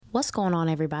What's going on,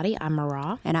 everybody? I'm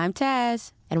Mara. And I'm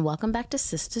Taz. And welcome back to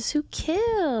Sisters Who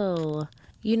Kill.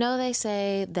 You know they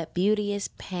say that beauty is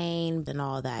pain and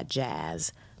all that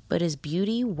jazz. But is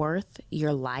beauty worth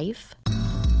your life?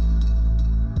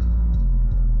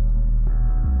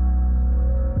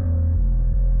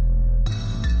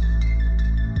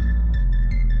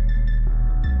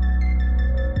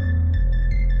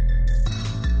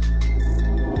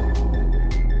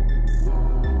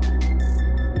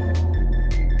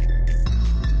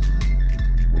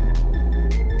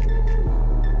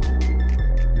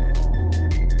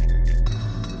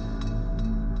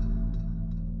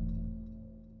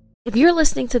 If you're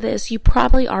listening to this, you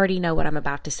probably already know what I'm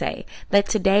about to say, that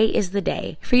today is the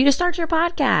day for you to start your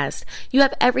podcast. You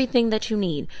have everything that you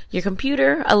need, your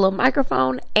computer, a little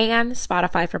microphone, and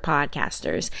Spotify for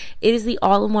podcasters. It is the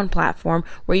all-in-one platform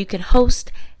where you can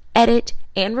host, edit,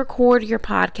 and record your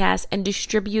podcast and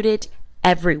distribute it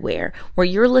everywhere. Where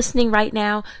you're listening right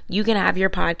now, you can have your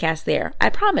podcast there. I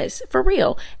promise, for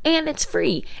real. And it's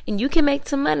free. And you can make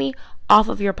some money off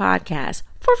of your podcast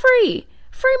for free.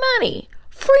 Free money.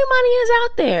 Free money is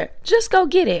out there. Just go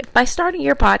get it by starting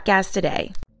your podcast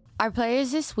today. Our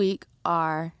players this week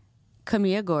are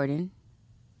Camilla Gordon,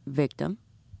 victim,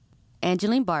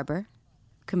 Angeline Barber,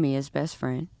 Camilla's best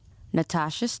friend,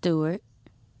 Natasha Stewart,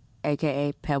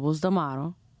 a.k.a. Pebbles the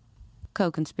model,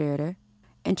 co-conspirator,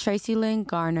 and Tracy Lynn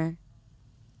Garner,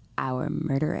 our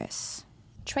murderess.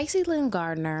 Tracy Lynn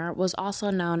Garner was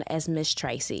also known as Miss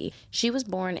Tracy. She was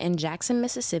born in Jackson,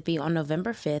 Mississippi on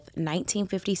November 5th,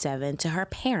 1957 to her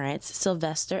parents,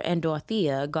 Sylvester and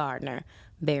Dorothea Garner.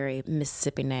 Very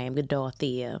Mississippi name,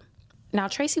 Dorothea. Now,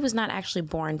 Tracy was not actually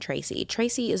born Tracy.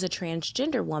 Tracy is a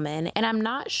transgender woman, and I'm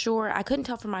not sure, I couldn't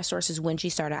tell from my sources when she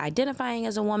started identifying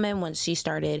as a woman, when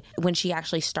she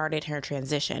actually started her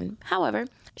transition. However,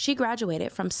 she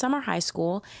graduated from Summer High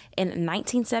School in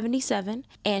 1977,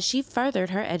 and she furthered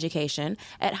her education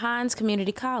at Hines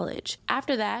Community College.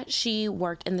 After that, she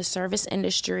worked in the service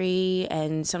industry,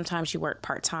 and sometimes she worked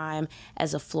part-time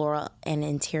as a floral and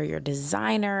interior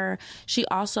designer. She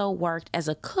also worked as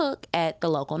a cook at the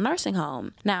local nursing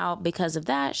home. Now, because of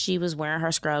that, she was wearing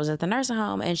her scrubs at the nursing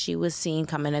home, and she was seen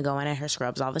coming and going in her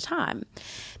scrubs all the time.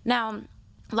 Now,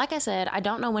 like I said, I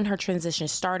don't know when her transition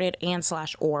started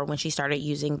or when she started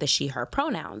using the she, her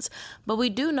pronouns. But we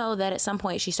do know that at some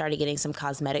point she started getting some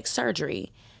cosmetic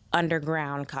surgery,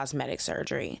 underground cosmetic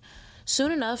surgery.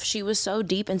 Soon enough, she was so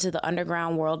deep into the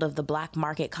underground world of the black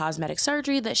market cosmetic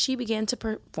surgery that she began to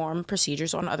perform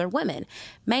procedures on other women,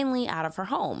 mainly out of her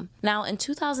home. Now, in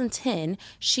 2010,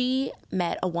 she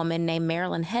met a woman named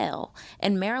Marilyn Hale,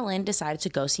 and Marilyn decided to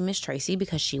go see Miss Tracy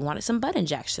because she wanted some butt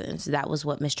injections. That was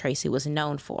what Miss Tracy was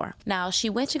known for. Now, she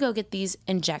went to go get these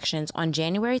injections on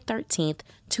January 13th,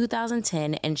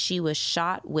 2010, and she was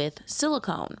shot with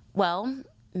silicone. Well,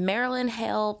 Marilyn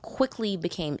Hale quickly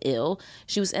became ill.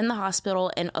 She was in the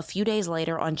hospital, and a few days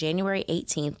later, on January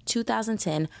 18th,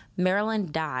 2010,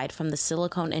 Marilyn died from the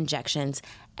silicone injections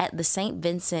at the St.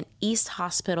 Vincent East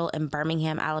Hospital in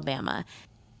Birmingham, Alabama.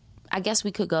 I guess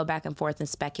we could go back and forth and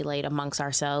speculate amongst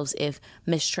ourselves if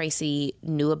Miss Tracy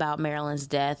knew about Marilyn's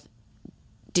death.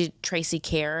 Did Tracy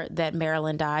care that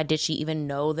Marilyn died? Did she even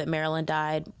know that Marilyn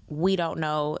died? We don't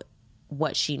know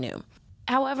what she knew.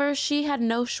 However, she had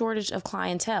no shortage of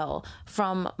clientele,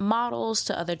 from models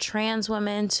to other trans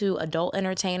women to adult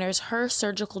entertainers. Her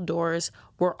surgical doors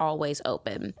were always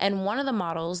open. And one of the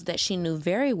models that she knew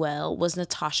very well was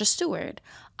Natasha Stewart,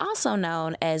 also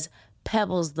known as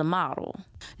Pebbles the model.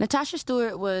 Natasha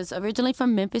Stewart was originally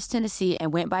from Memphis, Tennessee,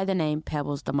 and went by the name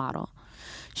Pebbles the model.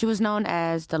 She was known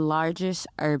as the largest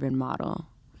urban model.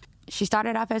 She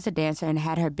started off as a dancer and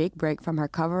had her big break from her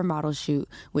cover model shoot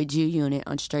with G Unit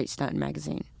on Straight Stunt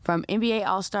magazine. From NBA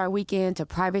All-Star Weekend to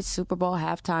private Super Bowl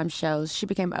halftime shows, she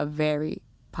became a very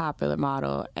popular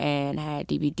model and had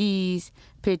DVDs,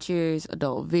 pictures,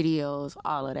 adult videos,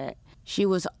 all of that. She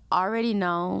was already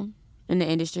known in the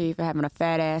industry for having a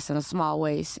fat ass and a small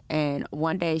waist, and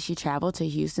one day she traveled to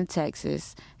Houston,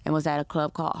 Texas, and was at a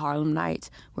club called Harlem Nights,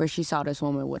 where she saw this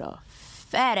woman with a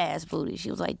fat ass booty. She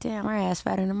was like, damn, her ass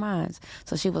fatter than mine.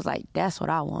 So she was like, that's what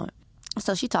I want.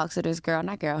 So she talks to this girl, and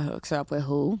that girl hooks her up with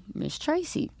who? Miss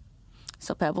Tracy.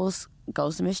 So Pebbles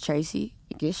goes to Miss Tracy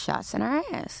and gets shots in her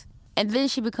ass. And then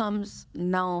she becomes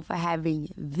known for having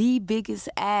the biggest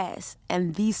ass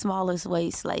and the smallest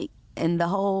waist, like, in the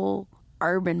whole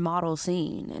urban model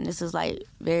scene. And this is like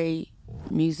very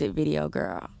music video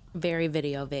girl. Very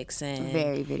video vixen.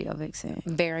 Very video vixen.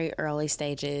 Very early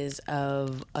stages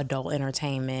of adult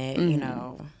entertainment, you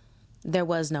know. There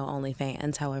was no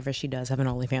OnlyFans. However, she does have an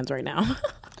OnlyFans right now.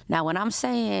 Now, when I'm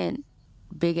saying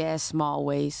big-ass small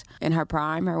waist. In her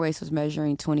prime, her waist was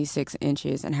measuring 26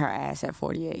 inches and her ass at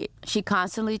 48. She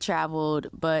constantly traveled,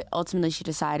 but ultimately she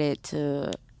decided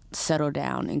to settle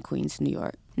down in Queens, New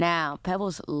York. Now,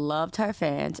 Pebbles loved her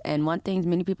fans, and one thing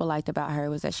many people liked about her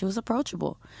was that she was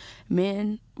approachable.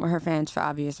 Men were her fans for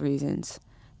obvious reasons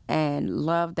and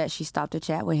loved that she stopped to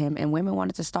chat with him, and women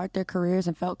wanted to start their careers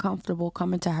and felt comfortable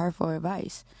coming to her for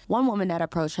advice. One woman that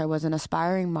approached her was an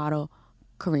aspiring model,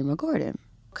 Karima Gordon.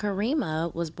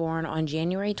 Karima was born on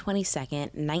January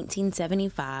 22nd,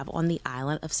 1975 on the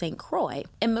island of St. Croix.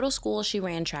 In middle school, she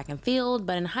ran track and field,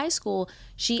 but in high school,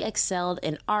 she excelled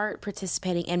in art,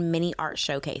 participating in many art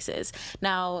showcases.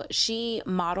 Now, she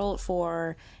modeled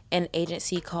for an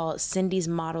agency called Cindy's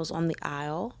Models on the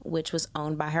Isle, which was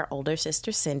owned by her older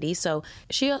sister, Cindy. So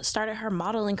she started her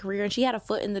modeling career and she had a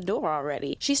foot in the door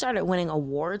already. She started winning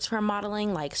awards for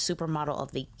modeling, like Supermodel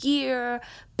of the Year,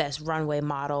 Best Runway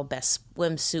Model, Best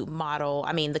Swimsuit Model.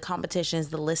 I mean, the competitions,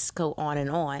 the lists go on and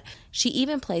on. She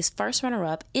even placed first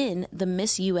runner-up in the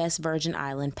Miss U.S. Virgin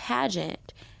Island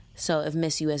pageant. So if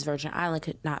Miss U.S. Virgin Island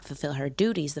could not fulfill her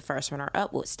duties, the first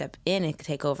runner-up would step in and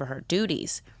take over her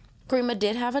duties. Karima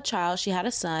did have a child. She had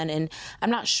a son, and I'm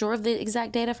not sure of the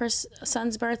exact date of her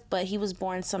son's birth, but he was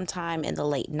born sometime in the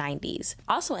late 90s.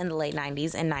 Also in the late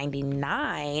 90s, in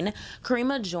 99,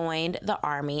 Karima joined the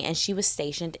Army, and she was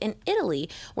stationed in Italy,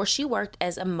 where she worked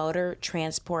as a motor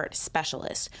transport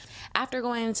specialist. After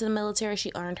going into the military,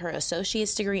 she earned her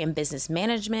associate's degree in business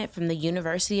management from the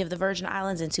University of the Virgin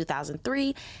Islands in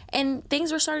 2003, and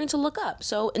things were starting to look up.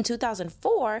 So in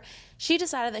 2004, she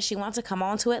decided that she wanted to come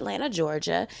on to Atlanta,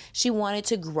 Georgia. She wanted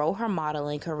to grow her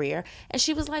modeling career. And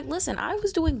she was like, listen, I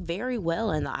was doing very well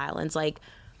in the islands. Like,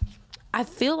 I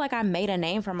feel like I made a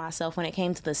name for myself when it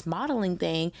came to this modeling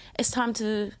thing. It's time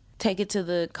to take it to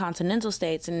the continental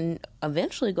states and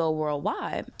eventually go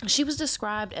worldwide. She was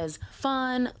described as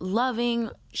fun, loving.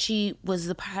 She was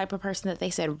the type of person that they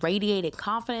said radiated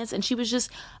confidence, and she was just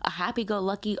a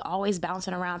happy-go-lucky, always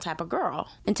bouncing around type of girl.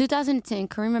 In 2010,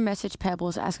 Karima messaged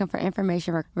Pebbles asking for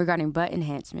information regarding butt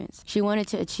enhancements. She wanted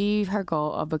to achieve her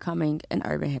goal of becoming an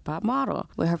urban hip-hop model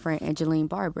with her friend Angeline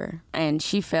Barber, and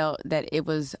she felt that it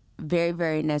was very,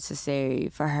 very necessary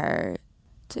for her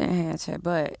to enhance her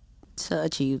butt to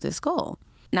achieve this goal.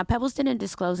 Now, Pebbles didn't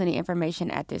disclose any information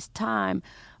at this time,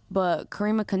 but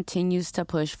Karima continues to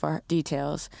push for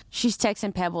details. She's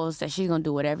texting Pebbles that she's going to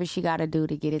do whatever she got to do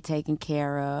to get it taken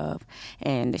care of,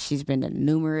 and she's been to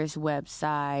numerous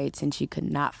websites, and she could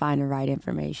not find the right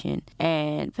information.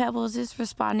 And Pebbles is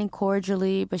responding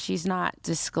cordially, but she's not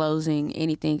disclosing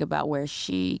anything about where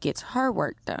she gets her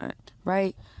work done,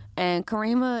 right? And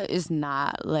Karima is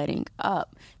not letting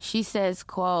up. She says,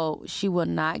 quote, she will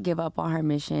not give up on her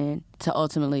mission to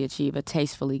ultimately achieve a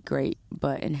tastefully great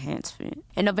butt enhancement.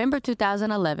 In November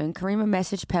 2011, Karima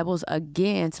messaged Pebbles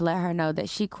again to let her know that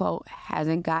she, quote,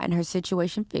 hasn't gotten her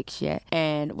situation fixed yet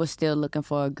and was still looking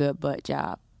for a good butt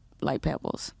job like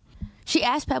Pebbles. She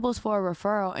asked Pebbles for a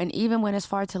referral and even went as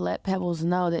far to let Pebbles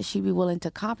know that she'd be willing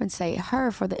to compensate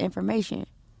her for the information.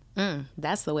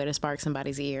 That's the way to spark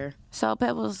somebody's ear. So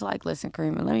Pebbles was like, listen,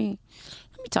 Karima, let me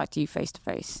talk to you face to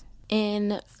face.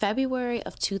 In February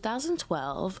of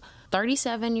 2012,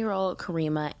 37-year-old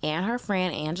Karima and her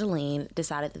friend Angeline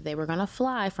decided that they were going to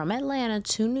fly from Atlanta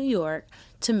to New York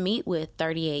to meet with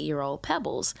 38-year-old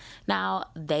Pebbles. Now,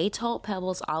 they told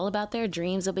Pebbles all about their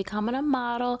dreams of becoming a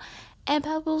model, and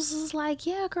Pebbles was like,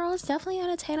 yeah, girl, it's definitely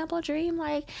an attainable dream.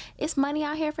 Like, it's money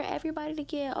out here for everybody to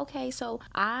get. Okay, so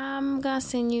I'm going to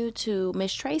send you to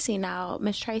Miss Tracy. Now,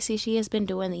 Miss Tracy, she has been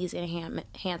doing these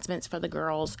enhancements for the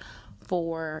girls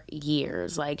for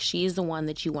years. Like, she's the one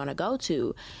that you want to go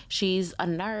to. She's a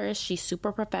nurse. She's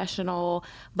super professional.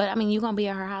 But, I mean, you're going to be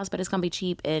at her house, but it's going to be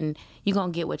cheap, and you're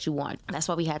going to get what you want. That's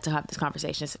why we had to have this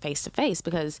conversation face to face,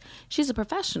 because she's a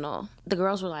professional. The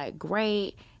girls were like,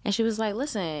 great. And she was like,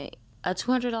 listen, a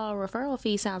 $200 referral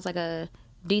fee sounds like a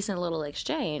decent little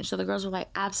exchange. So the girls were like,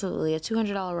 absolutely, a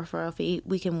 $200 referral fee,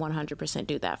 we can 100%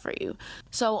 do that for you.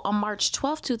 So on March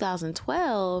 12th,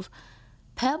 2012,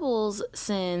 Pebbles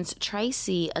sends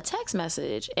Tracy a text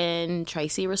message, and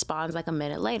Tracy responds like a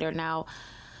minute later. Now,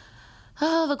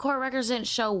 the court records didn't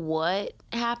show what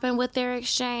happened with their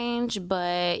exchange,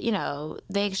 but, you know,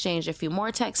 they exchanged a few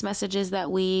more text messages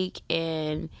that week,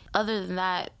 and other than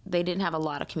that, they didn't have a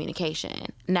lot of communication.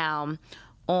 Now,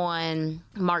 on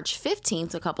March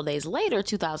 15th, a couple days later,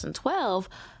 2012,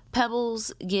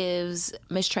 Pebbles gives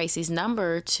Miss Tracy's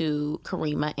number to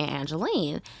Karima and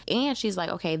Angeline, and she's like,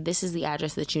 okay, this is the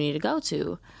address that you need to go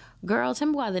to. Girl, tell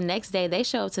me why the next day they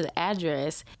show up to the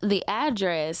address. The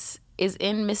address is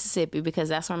in Mississippi because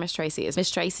that's where Miss Tracy is.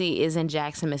 Miss Tracy is in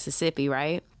Jackson, Mississippi,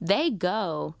 right? They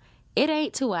go, it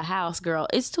ain't to a house, girl.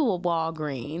 It's to a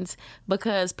Walgreens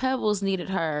because Pebbles needed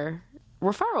her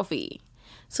referral fee.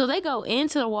 So they go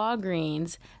into the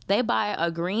Walgreens. They buy a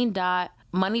green dot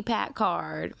money pack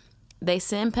card. They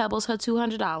send Pebbles her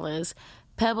 $200.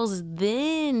 Pebbles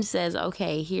then says,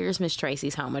 okay, here's Miss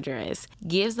Tracy's home address.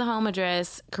 Gives the home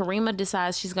address. Karima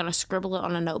decides she's going to scribble it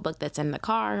on a notebook that's in the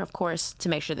car, of course, to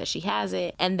make sure that she has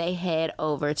it. And they head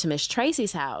over to Miss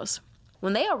Tracy's house.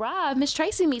 When they arrive, Miss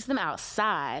Tracy meets them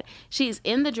outside. She's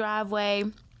in the driveway.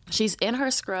 She's in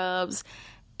her scrubs.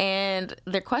 And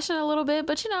they're questioning a little bit,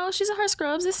 but she's in her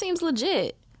scrubs. It seems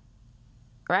legit.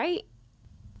 Right?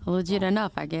 Legit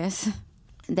enough, I guess.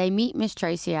 They meet Miss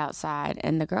Tracy outside,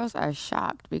 and the girls are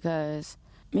shocked because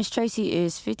Miss Tracy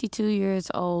is 52 years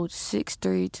old,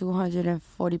 6'3",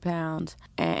 240 pounds,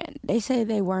 and they say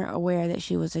they weren't aware that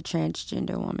she was a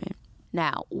transgender woman.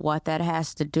 Now, what that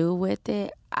has to do with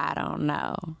it, I don't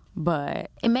know, but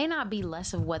it may not be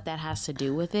less of what that has to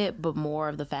do with it, but more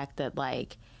of the fact that,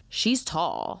 like, she's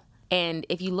tall, and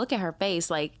if you look at her face,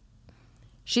 like,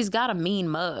 she's got a mean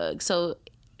mug, so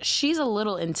she's a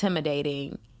little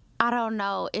intimidating. I don't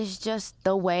know. It's just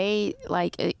the way,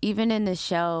 like, even in the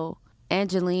show,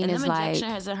 Angeline is like... And the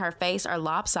injections in her face are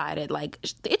lopsided. Like,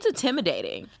 it's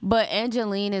intimidating. But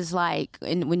Angeline is like,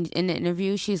 in the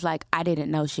interview, she's like, I didn't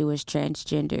know she was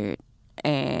transgendered,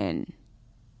 and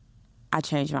I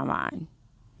changed my mind.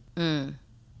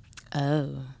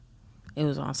 Oh. It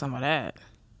was on some of that.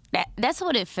 That's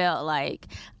what it felt like.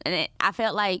 And I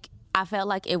felt like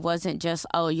it wasn't just,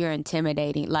 oh, you're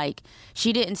intimidating. Like,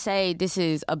 she didn't say this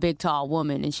is a big, tall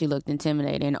woman and she looked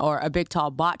intimidating, or a big, tall,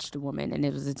 botched woman and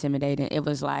it was intimidating. It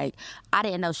was like, I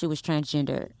didn't know she was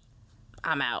transgender.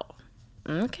 I'm out.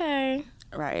 Okay.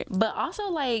 Right. But also,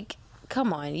 like,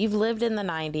 come on. You've lived in the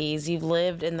 90s. You've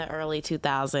lived in the early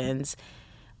 2000s.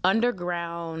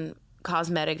 Underground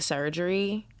cosmetic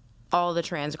surgery, all the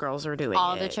trans girls are doing it.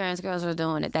 All the trans girls are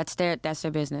doing it. That's their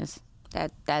business.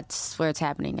 That's where it's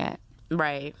happening at.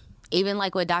 Right. Even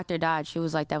like with Dr. Dodd, she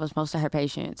was like, that was most of her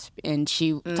patients. And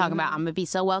she talking about, I'm going to be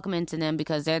so welcoming to them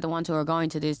because they're the ones who are going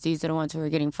to this. These are the ones who are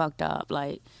getting fucked up.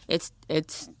 Like,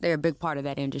 they're a big part of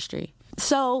that industry.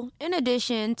 So, in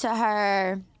addition to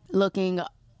her looking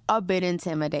a bit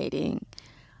intimidating,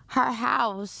 her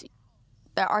house,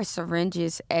 there are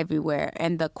syringes everywhere.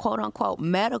 And the quote-unquote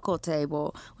medical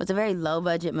table was a very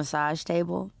low-budget massage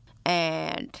table.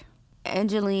 And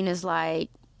Angeline is like,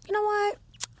 you know what?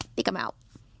 I think I'm out.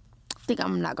 I think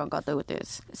I'm not going to go through with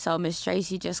this. So Miss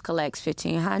Tracy just collects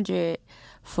 $1,500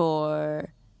 for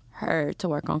her to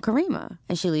work on Karima.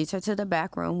 And she leads her to the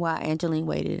back room while Angeline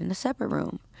waited in a separate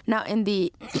room. Now, in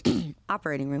the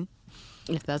operating room,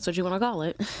 if that's what you want to call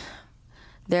it,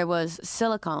 there was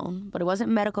silicone, but it wasn't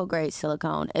medical grade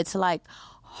silicone. It's like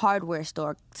hardware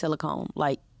store silicone,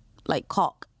 like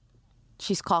caulk.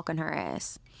 She's caulking her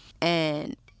ass.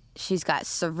 And she's got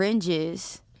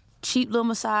syringes, cheap little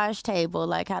massage table,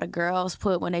 like how the girls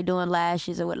put when they doing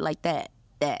lashes or what, like that.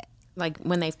 Like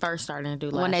when they first started to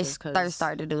do lashes. When they first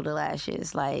started to do the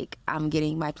lashes, like, I'm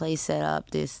getting my place set up.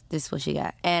 This is what she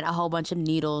got. And a whole bunch of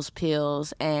needles,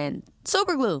 pills, and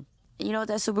super glue. And you know what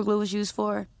that super glue was used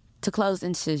for? To close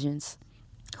incisions.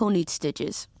 Who needs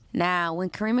stitches? Now, when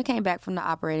Karima came back from the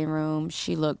operating room,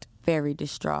 she looked very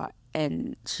distraught.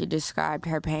 And she described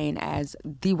her pain as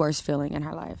the worst feeling in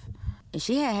her life. And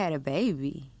she had a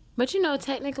baby. But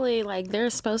technically, like,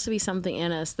 there's supposed to be something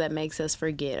in us that makes us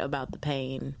forget about the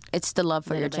pain. It's the love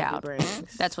for your child.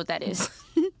 That's what that is.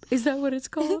 Is that what it's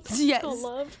called? Yes. It's called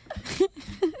love?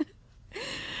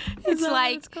 It's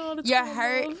like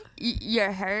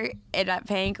you're hurt, and that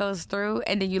pain goes through,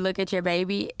 and then you look at your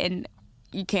baby, and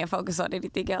you can't focus on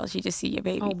anything else. You just see your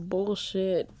baby. Oh,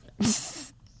 bullshit.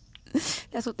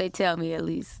 That's what they tell me, at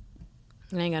least.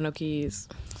 I ain't got no keys.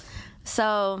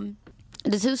 So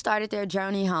the two started their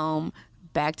journey home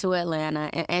back to Atlanta,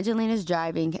 and Angeline is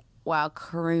driving while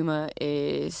Karima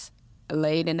is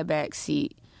laid in the back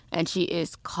seat, and she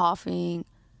is coughing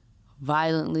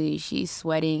violently. She's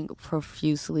sweating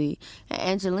profusely, and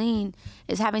Angeline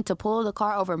is having to pull the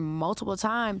car over multiple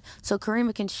times so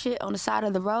Karima can shit on the side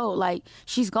of the road. Like,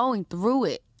 she's going through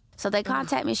it. So they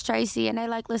contact Miss Tracy, and they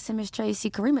like, listen, Miss Tracy,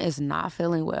 Karima is not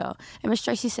feeling well. And Miss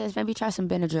Tracy says, maybe try some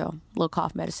Benadryl, a little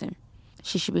cough medicine.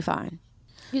 She should be fine.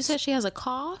 You said she has a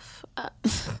cough?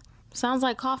 Sounds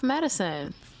like cough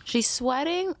medicine. She's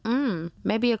sweating?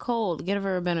 Maybe a cold. Give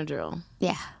her a Benadryl.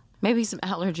 Yeah. Maybe some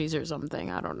allergies or something.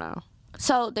 I don't know.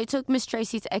 So they took Miss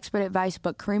Tracy's expert advice,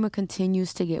 but Karima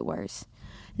continues to get worse.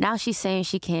 Now she's saying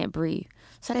she can't breathe.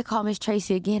 So they call Miss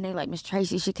Tracy again. They're like, Miss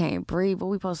Tracy, she can't breathe. What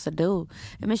we supposed to do?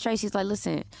 And Miss Tracy's like,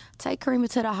 listen, take Karima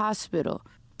to the hospital,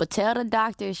 but tell the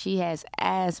doctor she has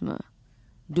asthma.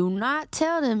 Do not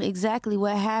tell them exactly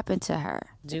what happened to her.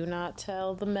 Do not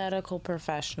tell the medical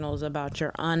professionals about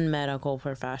your unmedical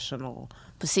professional.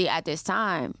 But see, at this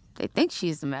time, they think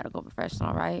she's the medical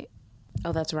professional, right?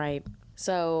 Oh, that's right.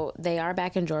 So they are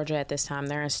back in Georgia at this time.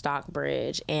 They're in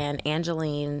Stockbridge, and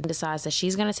Angeline decides that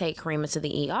she's going to take Karima to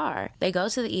the ER. They go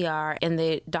to the ER, and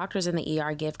the doctors in the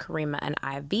ER give Karima an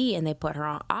IV, and they put her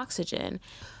on oxygen.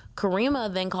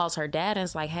 Karima then calls her dad and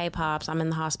is like, hey, Pops, I'm in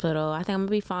the hospital. I think I'm going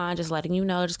to be fine. Just letting you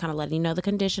know, just kind of letting you know the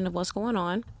condition of what's going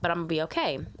on. But I'm going to be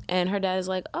okay. And her dad is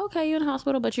like, okay, you're in the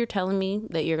hospital, but you're telling me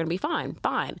that you're going to be fine.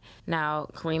 Fine. Now,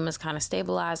 Karima's kind of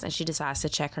stabilized, and she decides to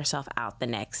check herself out the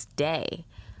next day.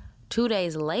 2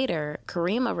 days later,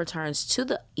 Karima returns to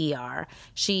the ER.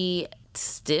 She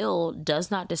still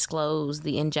does not disclose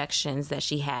the injections that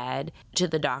she had to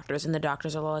the doctors, and the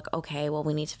doctors are like, okay, well,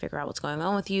 we need to figure out what's going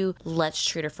on with you. Let's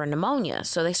treat her for pneumonia.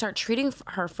 So they start treating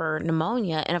her for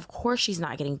pneumonia, and of course she's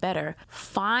not getting better.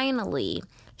 Finally,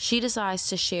 she decides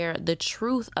to share the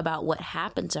truth about what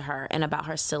happened to her and about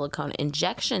her silicone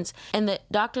injections, and the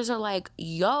doctors are like,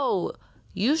 yo,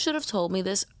 you should have told me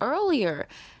this earlier.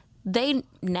 They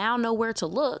now know where to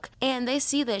look, and they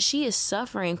see that she is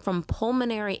suffering from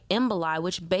pulmonary emboli,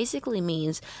 which basically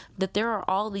means that there are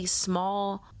all these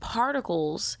small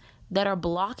particles that are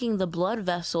blocking the blood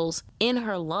vessels in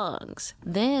her lungs.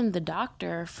 Then the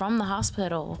doctor from the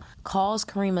hospital calls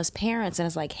Karima's parents and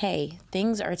is like, hey,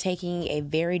 things are taking a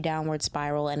very downward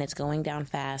spiral and it's going down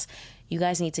fast. You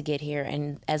guys need to get here,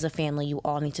 and as a family, you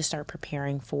all need to start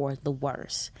preparing for the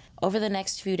worst. Over the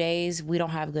next few days, we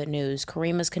don't have good news.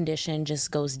 Karima's condition just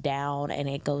goes down, and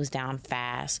it goes down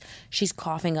fast. She's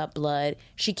coughing up blood.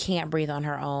 She can't breathe on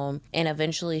her own, and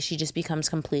eventually she just becomes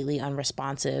completely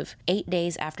unresponsive. 8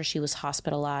 days after she was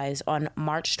hospitalized, on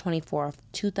March 24th,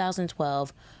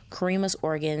 2012, Karima's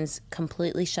organs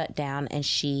completely shut down, and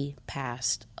she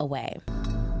passed away.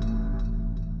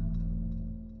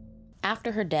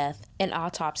 After her death, an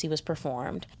autopsy was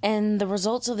performed, and the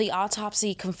results of the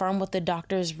autopsy confirmed what the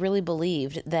doctors really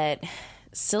believed, that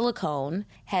silicone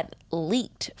had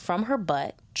leaked from her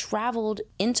butt, traveled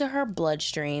into her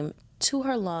bloodstream, to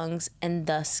her lungs, and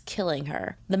thus killing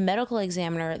her. The medical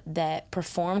examiner that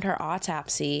performed her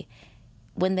autopsy,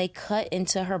 when they cut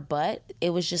into her butt, it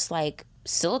was just like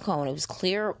silicone. It was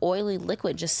clear, oily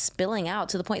liquid just spilling out,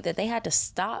 to the point that they had to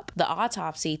stop the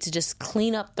autopsy to just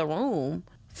clean up the room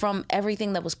from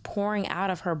everything that was pouring out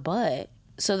of her butt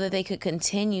so that they could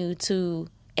continue to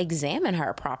examine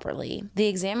her properly. The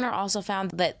examiner also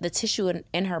found that the tissue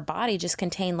in her body just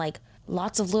contained like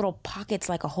lots of little pockets,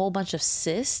 like a whole bunch of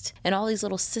cysts, and all these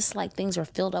little cyst-like things were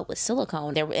filled up with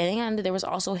silicone. And there was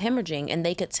also hemorrhaging, and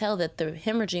they could tell that the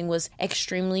hemorrhaging was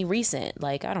extremely recent,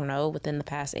 like, I don't know, within the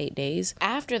past 8 days.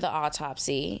 After the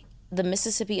autopsy, the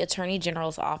Mississippi Attorney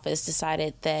General's office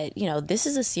decided that, this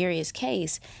is a serious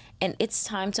case, and it's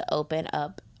time to open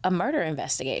up a murder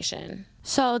investigation.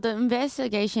 So the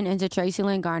investigation into Tracy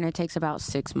Lynn Garner takes about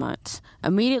 6 months.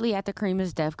 Immediately after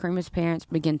Karima's death, Karima's parents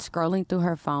begin scrolling through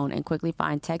her phone and quickly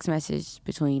find text messages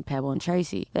between Pebble and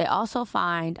Tracy. They also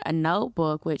find a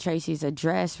notebook with Tracy's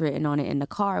address written on it in the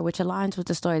car, which aligns with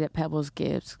the story that Pebbles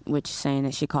gives, which is saying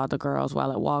that she called the girls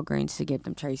while at Walgreens to give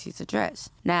them Tracy's address.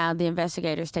 Now, the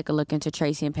investigators take a look into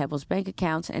Tracy and Pebbles' bank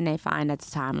accounts, and they find that the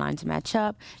timelines match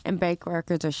up, and bank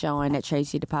records are showing that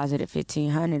Tracy deposited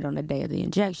 $1,500 on the day of the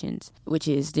injections, which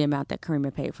is the amount that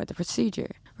Karima paid for the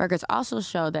procedure. Records also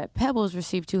show that Pebbles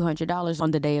received $200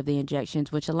 on the day of the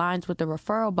injections, which aligns with the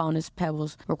referral bonus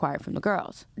Pebbles required from the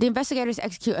girls. The investigators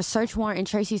execute a search warrant in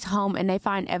Tracy's home, and they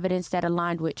find evidence that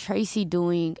aligned with Tracy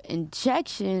doing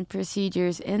injection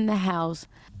procedures in the house.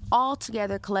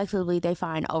 Altogether, collectively, they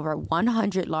find over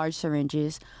 100 large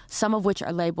syringes, some of which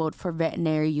are labeled for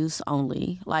veterinary use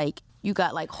only. Like, you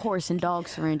got like horse and dog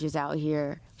syringes out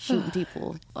here shooting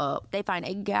people up. They find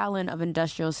a gallon of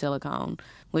industrial silicone,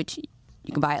 which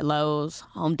you can buy at Lowe's,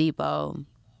 Home Depot.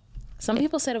 Some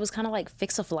people said it was kind of like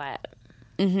Fix-A-Flat.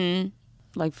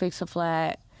 Like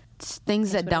Fix-A-Flat.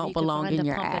 Things that don't belong in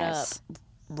your ass.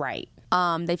 Right.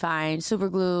 They find super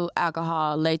glue,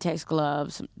 alcohol, latex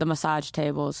gloves, the massage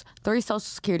tables, 3 social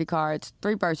security cards,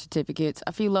 3 birth certificates,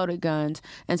 a few loaded guns,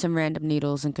 and some random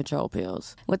needles and control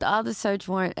pills. With all the search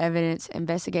warrant evidence,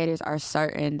 investigators are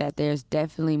certain that there's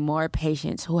definitely more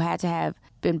patients who had to have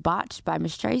been botched by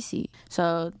Miss Tracy.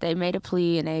 So they made a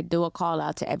plea, and they do a call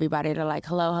out to everybody. They're like,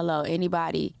 hello,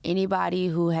 anybody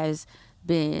who has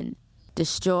been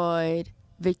destroyed,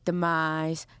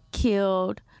 victimized,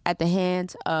 killed, at the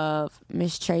hands of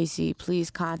Miss Tracy, please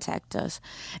contact us.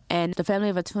 And the family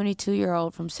of a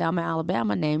 22-year-old from Selma,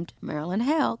 Alabama named Marilyn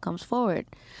Hale comes forward.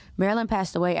 Marilyn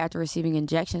passed away after receiving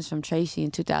injections from Tracy in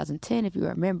 2010, if you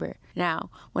remember. Now,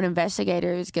 when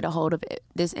investigators get a hold of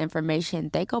this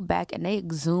information, they go back and they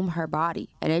exhume her body.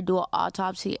 And they do an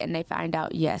autopsy and they find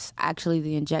out, yes, actually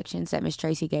the injections that Miss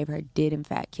Tracy gave her did in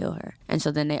fact kill her. And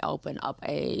so then they open up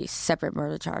a separate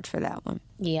murder charge for that one.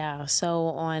 Yeah, so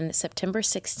on September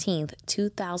 16th,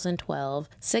 2012,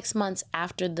 6 months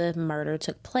after the murder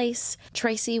took place,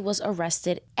 Tracy was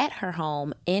arrested at her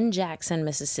home in Jackson,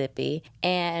 Mississippi,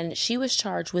 and she was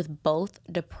charged with both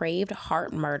depraved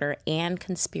heart murder and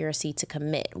conspiracy to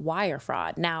commit wire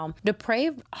fraud. Now,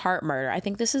 depraved heart murder, I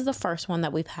think this is the first one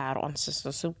that we've had on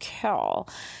Sisters Who Kill.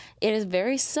 It is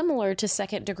very similar to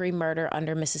second-degree murder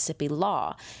under Mississippi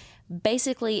law.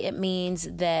 Basically, it means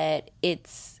that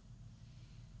it's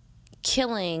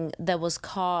killing that was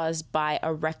caused by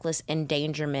a reckless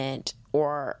endangerment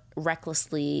or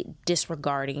recklessly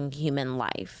disregarding human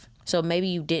life. So maybe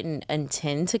you didn't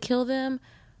intend to kill them,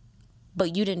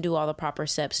 but you didn't do all the proper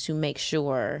steps to make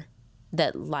sure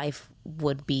that life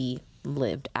would be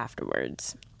lived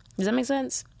afterwards. Does that make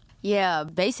sense? Yeah,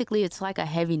 basically it's like a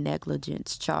heavy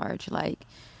negligence charge. Like,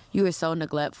 you were so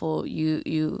neglectful,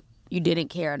 you didn't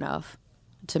care enough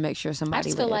to make sure somebody I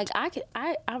just feel lived. like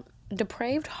I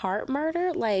depraved heart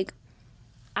murder, like,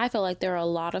 I feel like there are a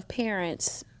lot of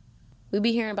parents. We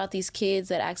be hearing about these kids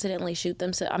that accidentally shoot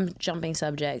themselves. I'm jumping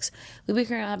subjects. We be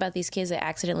hearing about these kids that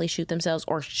accidentally shoot themselves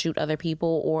or shoot other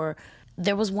people. Or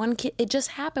there was one kid, it just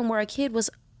happened where a kid was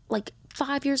like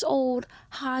 5 years old,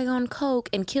 high on coke,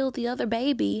 and killed the other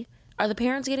baby. Are the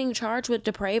parents getting charged with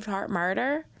depraved heart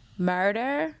murder?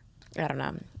 Murder? I don't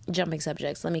know. Jumping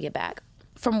subjects. Let me get back.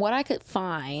 From what I could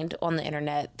find on the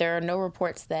internet, there are no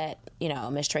reports that,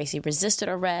 Miss Tracy resisted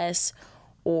arrest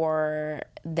or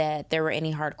that there were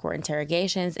any hardcore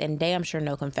interrogations, and damn sure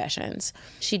no confessions.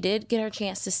 She did get her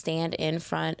chance to stand in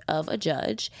front of a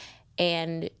judge,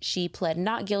 and she pled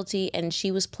not guilty, and she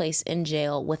was placed in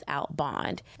jail without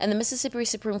bond. And the Mississippi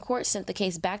Supreme Court sent the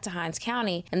case back to Hinds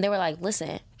County, and they were like,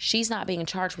 listen, she's not being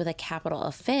charged with a capital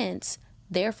offense,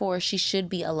 therefore, she should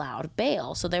be allowed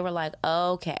bail. So they were like,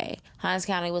 okay. Hinds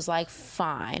County was like,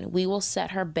 fine, we will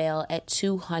set her bail at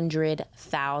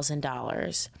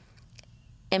 $200,000.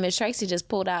 And Miss Tracy just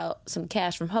pulled out some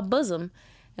cash from her bosom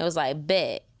and was like,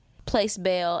 bet. Placed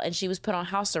bail, and she was put on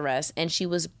house arrest, and she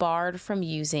was barred from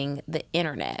using the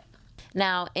internet.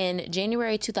 Now, in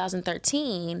January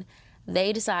 2013,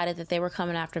 they decided that they were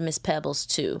coming after Miss Pebbles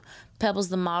too. Pebbles,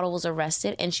 the model, was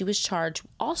arrested, and she was charged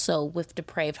also with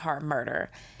depraved heart murder.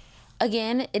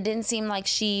 Again, it didn't seem like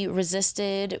she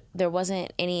resisted. There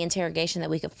wasn't any interrogation that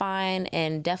we could find,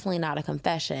 and definitely not a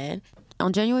confession.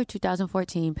 On January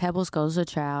 2014, Pebbles goes to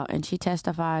trial, and she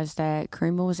testifies that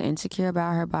Karima was insecure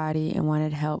about her body and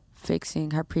wanted help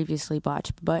fixing her previously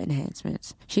botched butt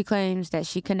enhancements. She claims that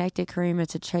she connected Karima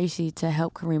to Tracy to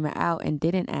help Karima out and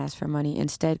didn't ask for money.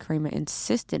 Instead, Karima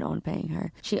insisted on paying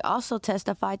her. She also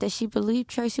testified that she believed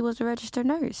Tracy was a registered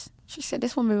nurse. She said,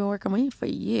 this woman been working with me for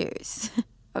years.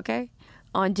 Okay?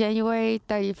 On January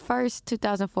 31st,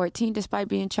 2014, despite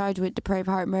being charged with depraved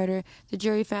heart murder, the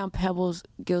jury found Pebbles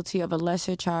guilty of a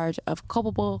lesser charge of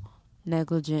culpable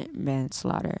negligent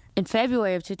manslaughter. In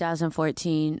February of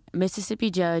 2014, Mississippi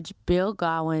Judge Bill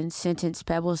Godwin sentenced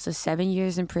Pebbles to 7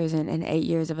 years in prison and 8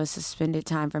 years of a suspended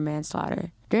time for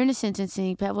manslaughter. During the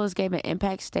sentencing, Pebbles gave an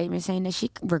impact statement saying that she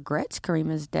regrets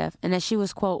Karima's death and that she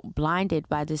was, quote, blinded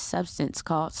by this substance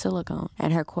called silicone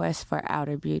and her quest for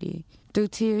outer beauty. Through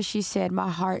tears, she said, my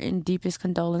heart and deepest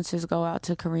condolences go out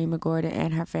to Karima Gordon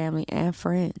and her family and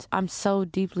friends. I'm so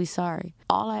deeply sorry.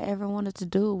 All I ever wanted to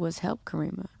do was help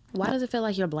Karima. Why does it feel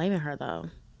like you're blaming her, though?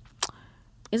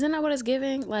 Isn't that what it's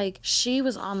giving? Like, she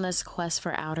was on this quest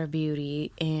for outer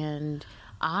beauty, and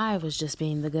I was just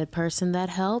being the good person that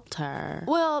helped her.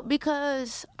 Well,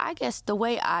 because I guess the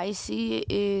way I see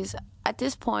it is, at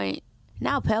this point,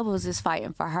 now Pebbles is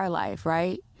fighting for her life,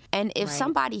 right? And if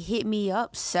somebody hit me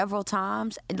up several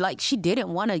times, like she didn't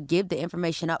want to give the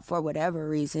information up for whatever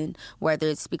reason, whether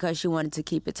it's because she wanted to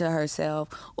keep it to herself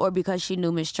or because she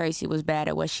knew Miss Tracy was bad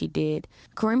at what she did,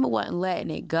 Karima wasn't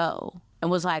letting it go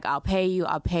and was like, I'll pay you,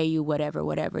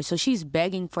 whatever. So she's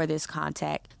begging for this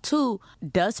contact. 2,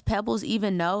 does Pebbles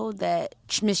even know that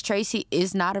Miss Tracy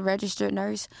is not a registered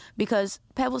nurse? Because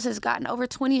Pebbles has gotten over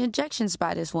 20 injections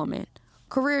by this woman.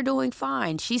 Career doing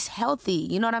fine. She's healthy.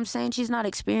 You know what I'm saying? She's not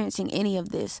experiencing any of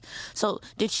this. So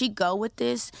did she go with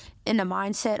this in the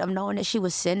mindset of knowing that she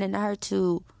was sending her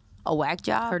to a whack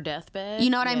job? Her deathbed?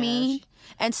 You know what I mean?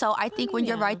 And so I think when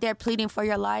you're right there pleading for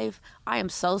your life, I am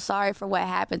so sorry for what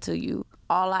happened to you.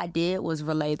 All I did was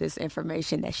relay this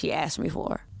information that she asked me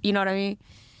for. You know what I mean?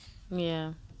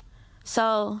 Yeah.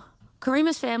 So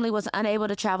Karima's family was unable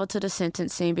to travel to the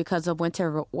sentencing because of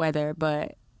winter weather,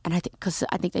 I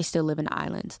think they still live in the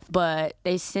islands. But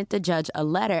they sent the judge a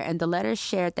letter, and the letter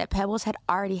shared that Pebbles had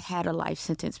already had a life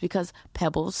sentence because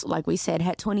Pebbles, like we said,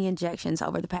 had 20 injections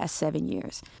over the past 7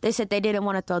 years. They said they didn't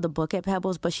want to throw the book at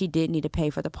Pebbles, but she did need to pay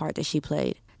for the part that she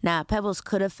played. Now, Pebbles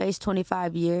could have faced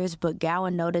 25 years, but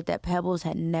Gowan noted that Pebbles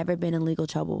had never been in legal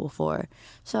trouble before.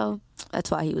 So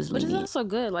that's why he was lenient. Which is also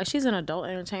good. Like, she's an adult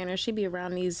entertainer. She be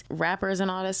around these rappers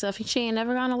and all that stuff. She ain't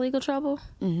never gotten in legal trouble.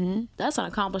 Mm-hmm. That's an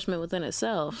accomplishment within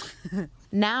itself.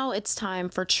 Now it's time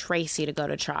for Tracy to go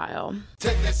to trial.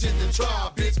 Take that shit to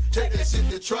trial, bitch. Take that shit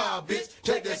to trial, bitch.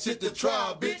 Take that shit to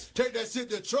trial, bitch. Take that shit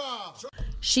to trial.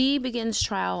 She begins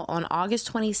trial on August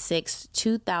 26,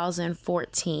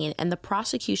 2014, and the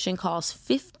prosecution calls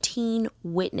 15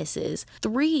 witnesses,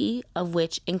 3 of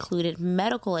which included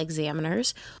medical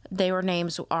examiners. Their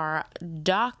names are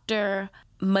Dr.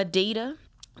 Medita,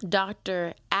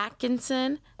 Dr.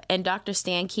 Atkinson, and Dr.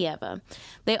 Stankieva.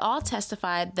 They all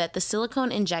testified that the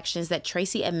silicone injections that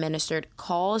Tracy administered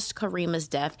caused Karima's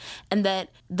death and that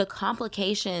the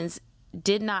complications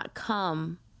did not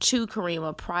come to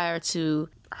Karima prior to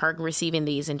her receiving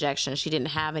these injections. She didn't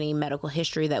have any medical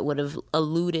history that would have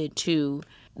alluded to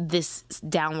this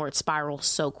downward spiral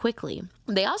so quickly.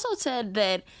 They also said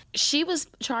that she was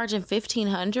charging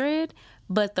 $1,500,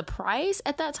 but the price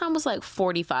at that time was like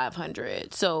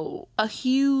 $4,500. So a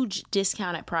huge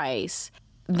discounted price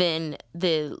than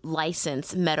the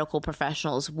licensed medical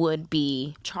professionals would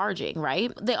be charging,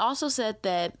 right? They also said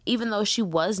that even though she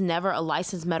was never a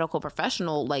licensed medical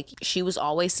professional, like, she was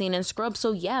always seen in scrubs.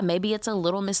 So yeah, maybe it's a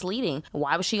little misleading.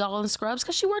 Why was she all in scrubs?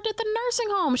 Because she worked at the nursing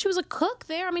home. She was a cook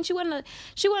there. I mean, she wasn't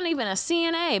even a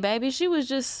CNA, baby. She was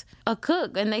just a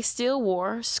cook, and they still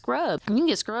wore scrubs. You can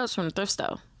get scrubs from the thrift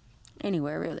store.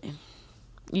 Anywhere, really.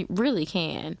 You really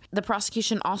can. The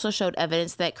prosecution also showed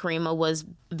evidence that Karima was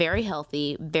very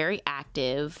healthy, very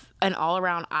active, an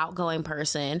all-around outgoing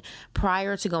person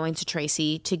prior to going to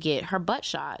Tracy to get her butt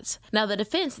shots. Now, the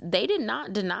defense, they did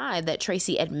not deny that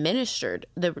Tracy administered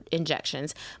the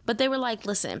injections, but they were like,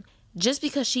 listen, just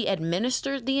because she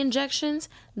administered the injections,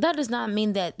 that does not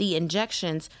mean that the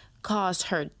injections caused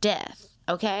her death,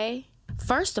 okay?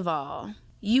 First of all,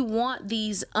 you want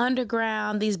these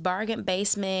underground, these bargain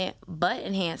basement butt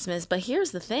enhancements, but here's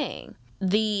the thing.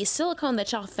 The silicone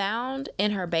that y'all found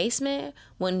in her basement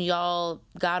when y'all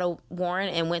got a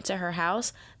warrant and went to her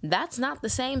house, that's not the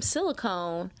same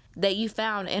silicone that you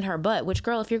found in her butt. Which,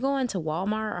 girl, if you're going to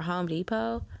Walmart or Home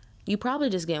Depot, you probably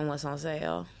just getting what's on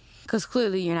sale. Because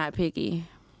clearly you're not picky.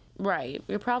 Right.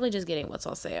 You're probably just getting what's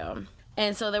on sale.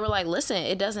 And so they were like, listen,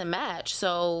 it doesn't match,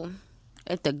 so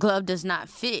if the glove does not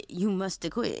fit, you must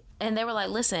acquit. And they were like,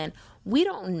 listen, we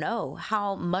don't know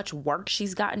how much work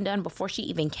she's gotten done before she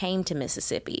even came to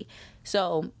Mississippi.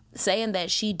 So saying that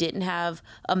she didn't have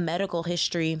a medical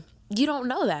history, you don't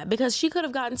know that, because she could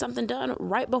have gotten something done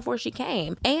right before she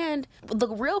came. And the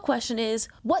real question is,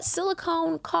 what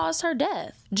silicone caused her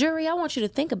death? Jury, I want you to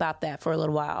think about that for a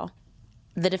little while.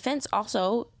 The defense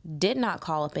also did not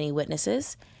call up any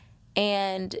witnesses,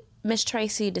 and Miss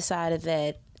Tracy decided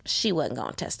that she wasn't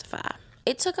going to testify.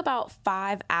 It took about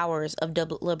 5 hours of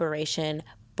deliberation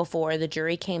before the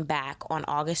jury came back on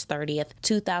August 30th,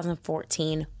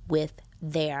 2014 with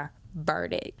their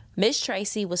verdict. Miss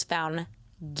Tracy was found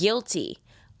guilty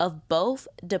of both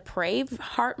depraved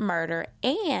heart murder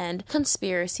and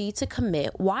conspiracy to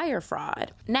commit wire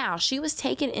fraud. Now, she was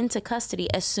taken into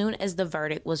custody as soon as the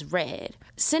verdict was read.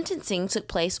 Sentencing took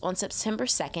place on September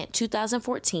 2nd,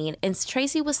 2014, and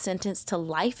Tracy was sentenced to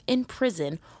life in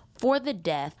prison for the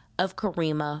death of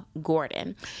Karima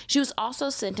Gordon. She was also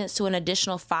sentenced to an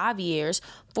additional 5 years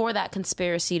for that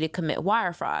conspiracy to commit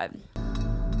wire fraud.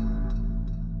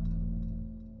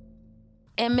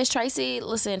 And Miss Tracy,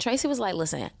 Tracy was like,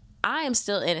 listen, I am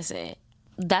still innocent.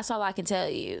 That's all I can tell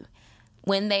you.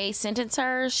 When they sentenced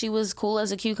her, she was cool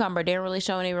as a cucumber, didn't really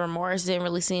show any remorse, didn't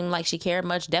really seem like she cared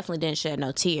much, definitely didn't shed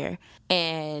no tear.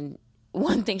 And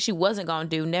one thing she wasn't going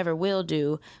to do, never will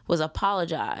do, was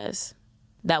apologize.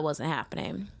 That wasn't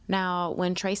happening. Now,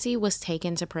 when Tracy was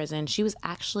taken to prison, she was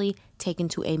actually taken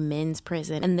to a men's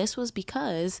prison. And this was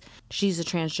because she's a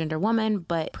transgender woman,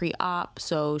 but pre-op,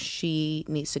 so she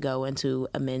needs to go into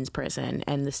a men's prison.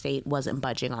 And the state wasn't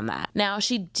budging on that. Now,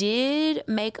 she did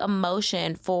make a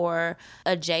motion for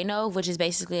a J-Nov, which is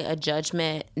basically a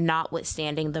judgment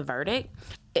notwithstanding the verdict.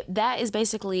 That is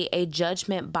basically a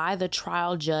judgment by the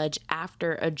trial judge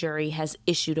after a jury has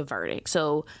issued a verdict.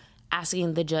 So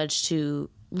asking the judge to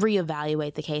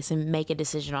reevaluate the case and make a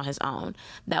decision on his own.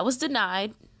 That was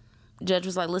denied. Judge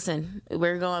was like, listen,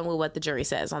 we're going with what the jury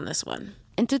says on this one.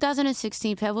 In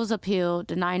 2016, Pebbles appealed,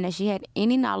 denying that she had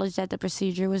any knowledge that the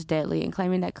procedure was deadly and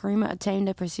claiming that Karima obtained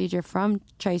the procedure from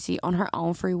Tracy on her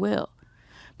own free will.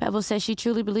 Pebbles said she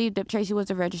truly believed that Tracy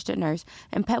was a registered nurse,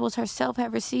 and Pebbles herself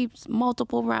had received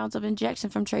multiple rounds of injection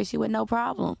from Tracy with no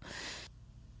problem.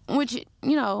 Which,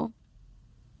 you know,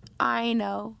 I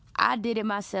know. I did it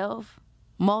myself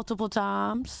multiple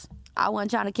times. I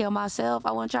wasn't trying to kill myself.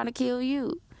 I wasn't trying to kill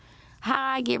you.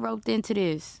 How I get roped into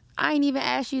this? I ain't even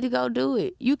asked you to go do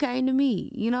it. You came to me,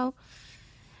 you know?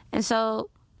 And so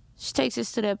she takes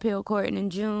us to the appeal court, and in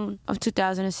June of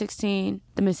 2016,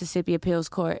 the Mississippi Appeals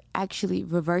Court actually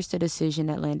reversed the decision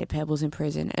that landed Pebbles in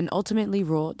prison and ultimately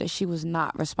ruled that she was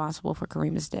not responsible for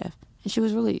Karima's death. And she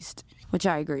was released, which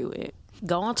I agree with.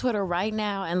 Go on Twitter right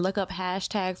now and look up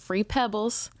hashtag Free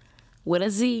Pebbles with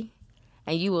a Z,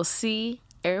 and you will see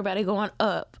everybody going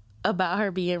up about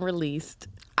her being released.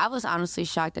 I was honestly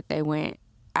shocked that they went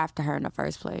after her in the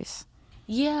first place.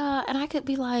 Yeah, and I could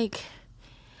be like,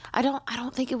 I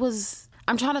don't think it was.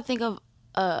 I'm trying to think of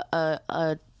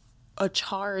a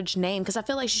charge name, because I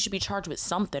feel like she should be charged with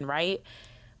something, right?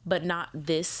 But not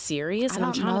this serious. I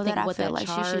don't know that I feel like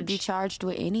charge... she should be charged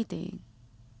with anything.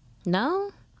 No?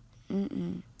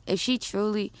 Mm-mm.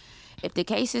 If the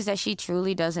case is that she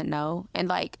truly doesn't know, and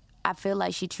like, I feel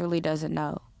like she truly doesn't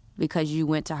know because you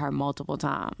went to her multiple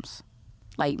times.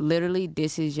 Like, literally,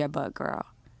 this is your butt, girl.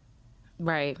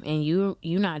 Right, and you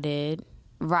not dead.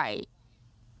 Right.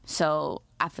 So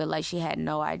I feel like she had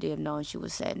no idea of knowing she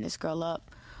was setting this girl up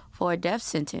for a death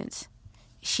sentence.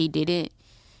 She didn't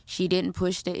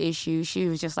push the issue. She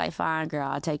was just like, fine, girl,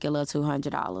 I'll take your little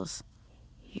 $200.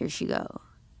 Here she go.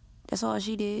 That's all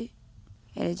she did.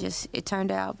 And it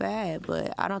turned out bad.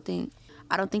 But I don't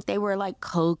think they were like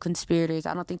co-conspirators.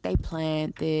 I don't think they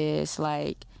planned this.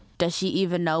 Like, does she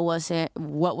even know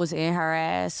what was in her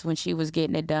ass when she was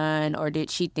getting it done? Or did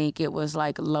she think it was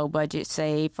like low budget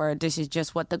safe, or this is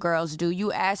just what the girls do?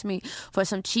 You asked me for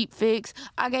some cheap fix.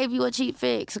 I gave you a cheap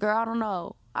fix, girl. I don't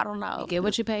know. You get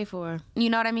what you pay for. You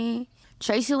know what I mean?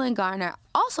 Tracy Lynn Garner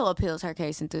also appeals her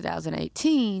case in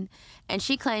 2018, and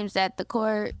she claims that the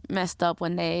court messed up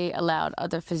when they allowed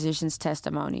other physicians'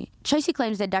 testimony. Tracy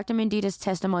claims that Dr. Mendida's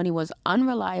testimony was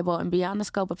unreliable and beyond the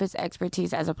scope of his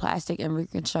expertise as a plastic and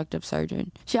reconstructive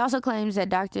surgeon. She also claims that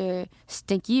Dr.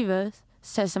 Stinkiva's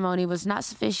testimony was not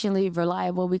sufficiently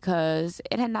reliable because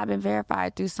it had not been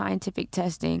verified through scientific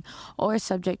testing or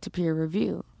subject to peer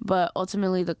review. But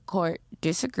ultimately, the court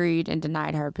disagreed and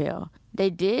denied her appeal. They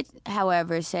did,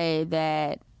 however, say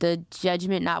that the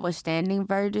judgment notwithstanding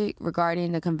verdict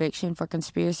regarding the conviction for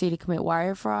conspiracy to commit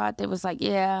wire fraud, it was like,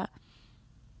 yeah,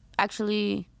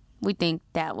 actually, we think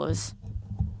that was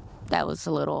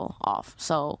a little off.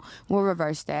 So we'll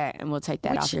reverse that and we'll take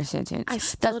that off your sentence. I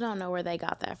still don't know where they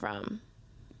got that from.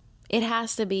 It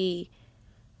has to be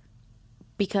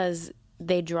because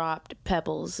they dropped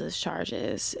Pebbles'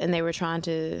 charges and they were trying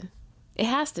to... It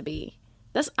has to be.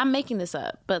 I'm making this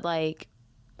up, but like,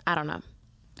 I don't know.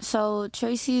 So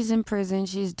Tracy's in prison.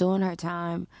 She's doing her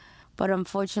time. But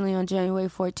unfortunately, on January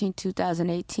 14,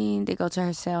 2018, they go to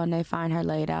her cell and they find her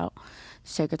laid out.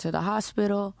 Take her to the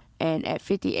hospital. And at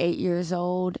 58 years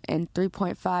old and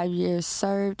 3.5 years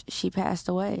served, she passed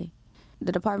away.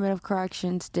 The Department of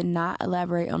Corrections did not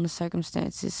elaborate on the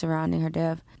circumstances surrounding her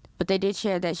death, but they did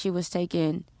share that she was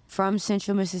taken from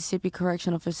Central Mississippi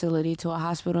Correctional Facility to a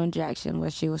hospital in Jackson where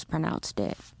she was pronounced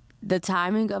dead. The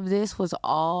timing of this was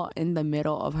all in the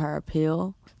middle of her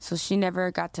appeal, so she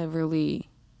never got to really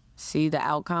see the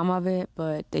outcome of it,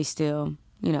 but they still,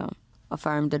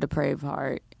 affirmed the depraved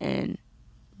heart and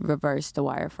reversed the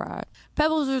wire fraud.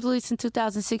 Pebbles was released in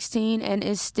 2016 and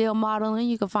is still modeling.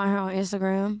 You can find her on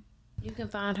Instagram. You can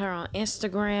find her on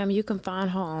Instagram. You can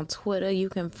find her on Twitter. You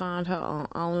can find her on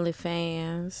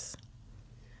OnlyFans.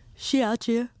 She out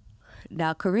here.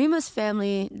 Now, Karima's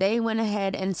family, they went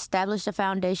ahead and established a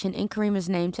foundation in Karima's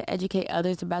name to educate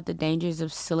others about the dangers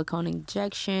of silicone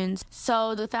injections.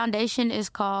 So the foundation is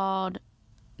called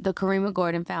the Karima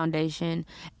Gordon Foundation,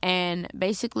 and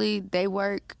basically they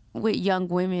work with young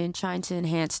women trying to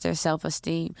enhance their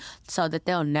self-esteem so that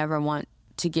they'll never want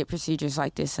to get procedures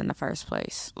like this in the first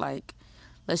place. Like,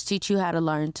 let's teach you how to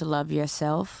learn to love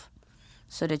yourself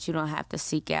so that you don't have to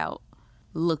seek out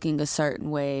looking a certain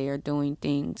way or doing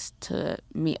things to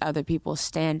meet other people's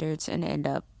standards and end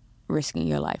up risking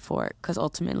your life for it, because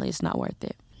ultimately it's not worth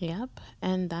it. Yep,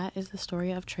 and that is the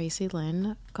story of Tracy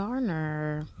Lynn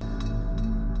Garner.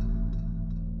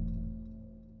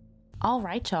 All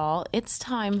right, y'all, it's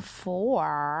time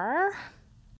for...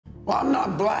 Well, I'm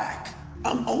not black.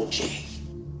 I'm OJ.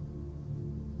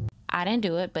 I didn't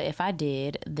do it, but if I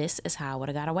did, this is how I would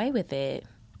have got away with it.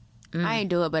 I ain't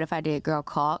do it, but if I did, girl,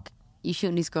 caulk. You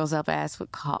shooting these girls up ass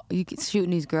with caulk. You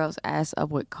shooting these girls ass up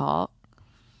with caulk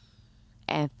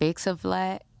and fix a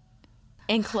flat.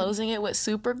 And closing it with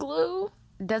super glue?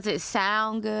 Does it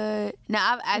sound good?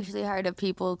 Now, I've actually heard of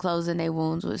people closing their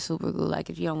wounds with super glue. Like,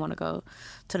 if you don't want to go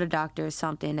to the doctor or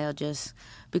something, they'll just,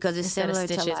 because it's Instead of similar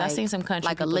to stitches. like, I've seen some country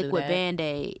like a people do liquid that.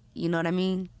 Band-Aid. You know what I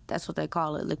mean? That's what they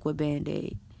call it, liquid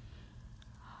Band-Aid.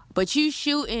 But you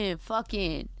shooting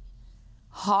fucking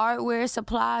hardware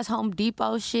supplies, Home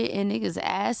Depot shit in niggas'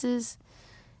 asses,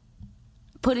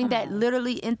 putting that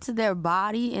literally into their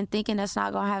body and thinking that's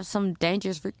not gonna have some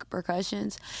dangerous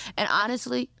repercussions. And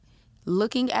honestly,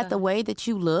 looking at the way that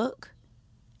you look,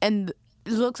 and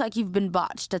it looks like you've been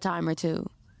botched a time or two,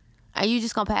 are you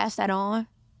just gonna pass that on?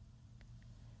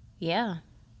 Yeah,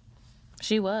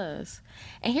 she was.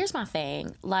 And here's my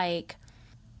thing. Like,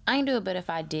 I ain't do it, but if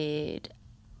I did,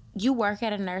 you work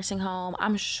at a nursing home.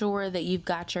 I'm sure that you've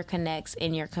got your connects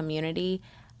in your community.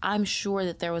 I'm sure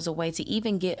that there was a way to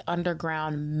even get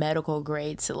underground medical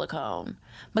grade silicone,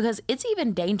 because it's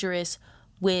even dangerous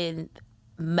with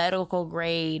medical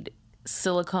grade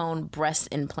silicone breast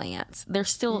implants. There's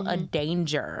still a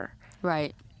danger.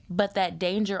 Right. But that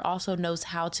danger also knows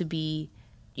how to be,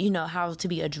 how to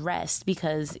be addressed,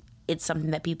 because it's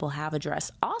something that people have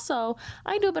addressed. Also,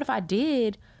 I ain't do it, but if I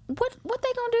did, what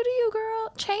they gonna do to you,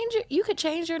 girl? You could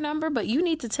change your number, but you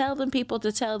need to tell them people to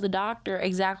tell the doctor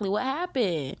exactly what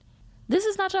happened. This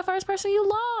is not your first person you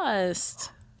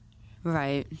lost.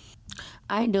 Right.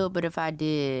 I ain't do it, but if I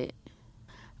did,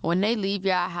 when they leave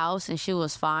your house and she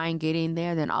was fine getting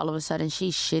there, then all of a sudden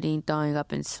she's shitting, throwing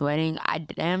up, and sweating, I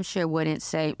damn sure wouldn't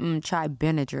say, try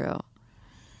Benadryl.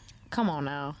 Come on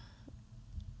now.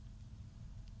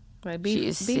 Like, be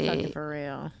fucking for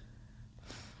real.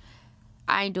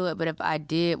 I ain't do it, but if I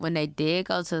did, when they did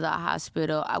go to the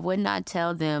hospital, I would not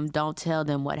don't tell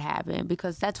them what happened,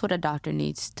 because that's what a doctor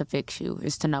needs to fix you,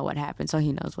 is to know what happened so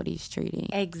he knows what he's treating.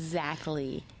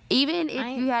 Exactly. Even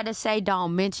if you had to say,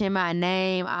 don't mention my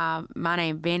name, my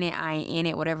name Bennett, I ain't in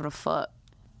it, whatever the fuck.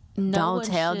 Don't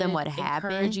tell them what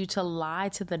happened. Encourage you to lie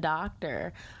to the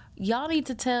doctor. Y'all need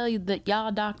to tell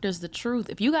y'all doctors the truth.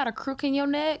 If you got a crook in your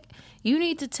neck, you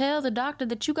need to tell the doctor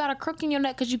that you got a crook in your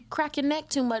neck because you crack your neck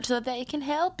too much so that they can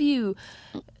help you.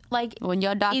 Like, when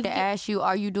your doctor asks you,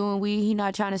 are you doing weed? He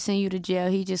not trying to send you to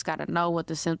jail. He just got to know what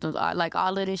the symptoms are. Like,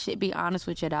 all of this shit, be honest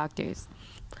with your doctors.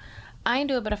 I ain't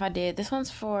do it, but if I did, this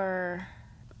one's for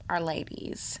our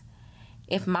ladies.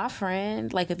 If my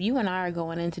friend, like, if you and I are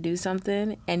going in to do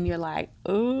something and you're like,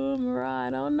 oh, Mariah, I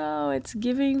don't know, it's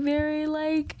giving very,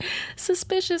 like,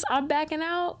 suspicious, I'm backing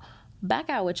out, back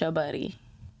out with your buddy.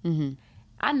 Mm-hmm.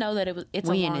 I know that it's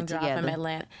a long drive from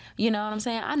Atlanta. You know what I'm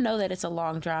saying? I know that it's a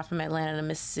long drive from Atlanta to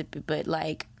Mississippi, but,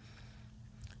 like,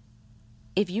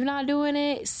 if you're not doing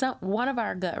it, one of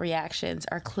our gut reactions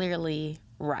are clearly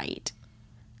right.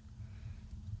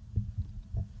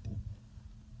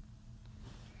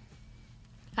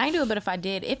 I ain't do it, but if I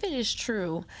did, if it is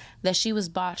true that she was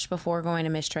botched before going to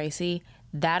Miss Tracy,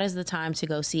 that is the time to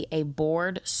go see a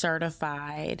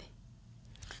board-certified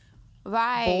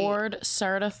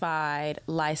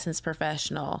licensed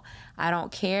professional. I don't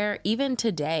care, even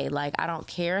today, like, I don't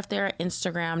care if they're an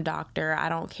Instagram doctor. I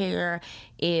don't care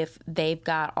if they've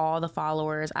got all the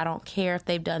followers. I don't care if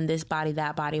they've done this body,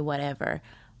 that body, whatever.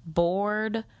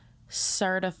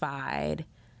 Board-certified,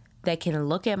 that can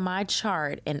look at my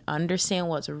chart and understand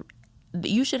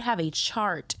you should have a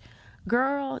chart.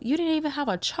 Girl, you didn't even have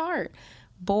a chart.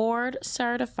 Board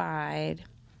certified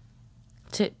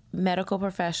to medical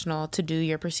professional to do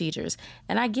your procedures.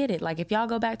 And I get it. Like, if y'all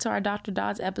go back to our Dr.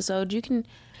 Dodds episode, you can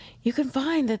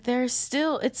find that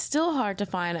it's still hard to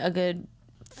find a good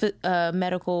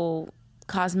medical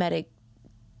cosmetic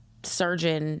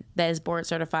surgeon that is board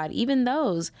certified. Even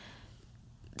those,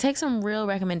 take some real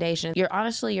recommendations. Your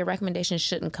recommendations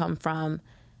shouldn't come from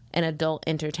an adult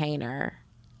entertainer.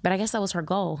 But I guess that was her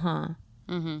goal, huh?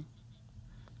 Mm-hmm.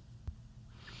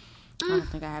 I don't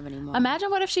think I have any more. Imagine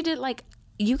what if she did, like,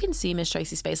 you can see Miss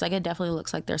Tracy's face. Like, it definitely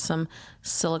looks like there's some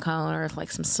silicone or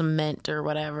like some cement or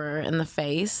whatever in the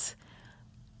face.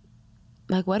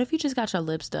 Like, what if you just got your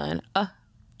lips done?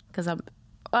 Because I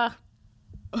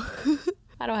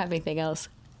don't have anything else.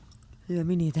 Yeah,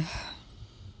 me neither.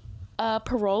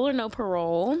 Parole or no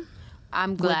parole?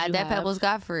 I'm glad that Pebbles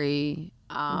got free.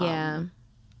 Yeah.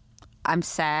 I'm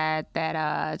sad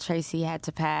that Tracy had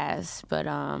to pass, but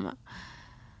I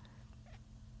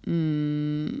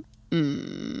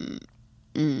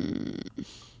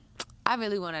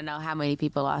really want to know how many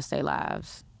people lost their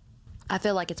lives. I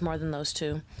feel like it's more than those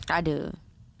two. I do.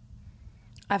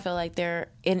 I feel like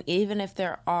even if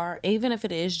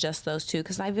it is just those two,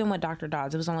 because even with Dr.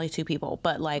 Dodds, it was only 2 people,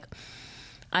 but like,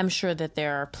 I'm sure that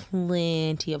there are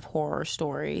plenty of horror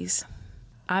stories.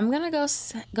 I'm gonna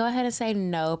go ahead and say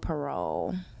no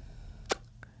parole.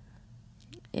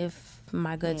 If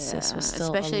my good sis was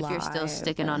still especially alive, if you're still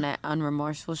sticking on that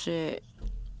unremorseful shit.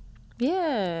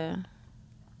 Yeah.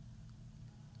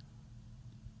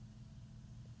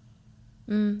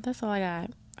 That's all I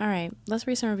got. All right, let's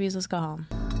read some reviews. Let's go home.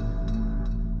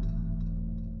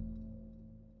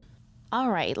 All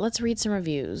right, let's read some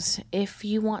reviews. If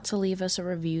you want to leave us a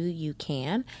review, you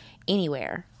can.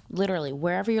 Anywhere. Literally,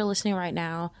 wherever you're listening right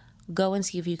now, go and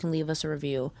see if you can leave us a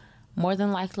review. More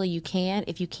than likely you can.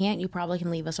 If you can't, you probably can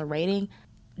leave us a rating.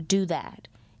 Do that.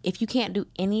 If you can't do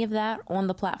any of that on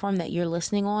the platform that you're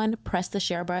listening on, press the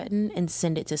share button and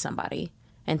send it to somebody.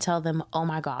 And tell them, oh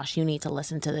my gosh, you need to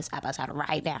listen to this episode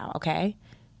right now, okay?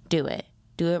 Do it.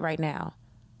 Do it right now.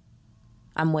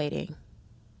 I'm waiting.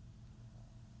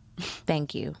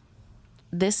 Thank you.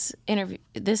 What is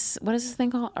this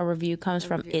thing called? A review comes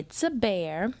from It's a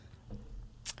Bear.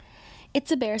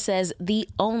 It's a Bear says, the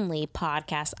only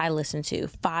podcast I listen to,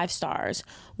 5 stars.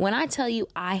 When I tell you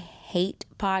I hate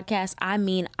podcasts, I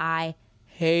mean I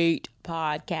hate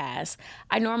podcasts.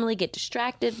 I normally get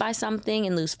distracted by something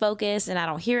and lose focus, and I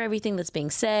don't hear everything that's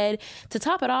being said. To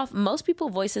top it off, most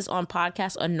people's voices on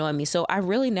podcasts annoy me, so I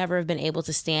really never have been able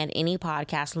to stand any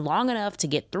podcast long enough to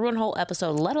get through a whole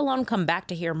episode, let alone come back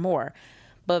to hear more.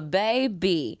 But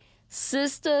baby,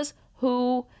 Sisters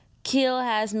Who Kill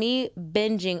has me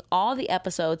binging all the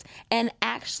episodes and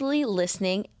actually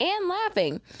listening and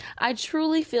laughing. I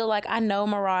truly feel like I know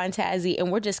Mariah and Tazzy,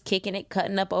 and we're just kicking it,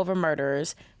 cutting up over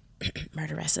murderers.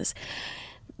 Murderesses.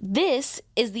 This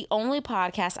is the only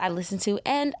podcast I listen to,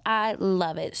 and I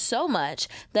love it so much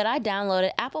that I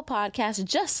downloaded Apple Podcasts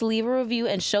just to leave a review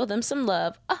and show them some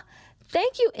love.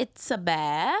 Thank you, It's a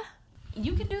Bear.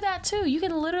 You can do that too. You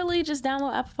can literally just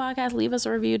download Apple Podcasts, leave us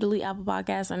a review, delete Apple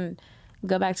Podcasts, and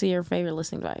go back to your favorite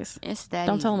listening device. It's that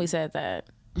Don't easy. tell them we said that.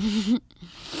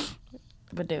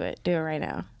 But do it. Do it right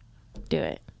now. Do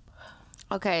it.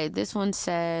 Okay, this one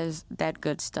says that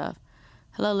good stuff.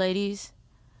 Hello, ladies.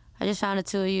 I just found the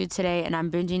 2 of you today, and I'm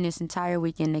binging this entire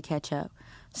weekend to catch up.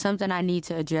 Something I need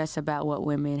to address about what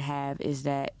women have is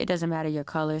that it doesn't matter your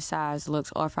color, size,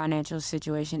 looks, or financial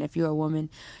situation. If you're a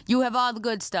woman, you have all the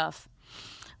good stuff.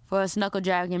 For us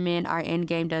knuckle-dragging men, our end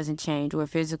game doesn't change. We're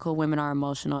physical, women are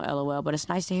emotional, LOL. But it's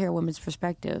nice to hear a woman's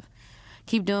perspective.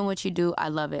 Keep doing what you do. I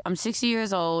love it. I'm 60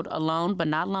 years old, alone but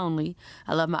not lonely.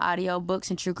 I love my audio books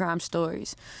and true crime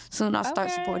stories. Soon I'll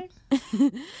start supporting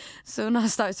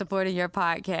your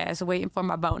podcast. Waiting for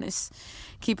my bonus.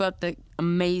 Keep up the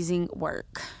amazing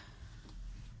work.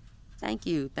 Thank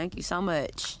you. Thank you so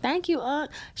much. Thank you.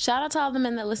 Shout out to all the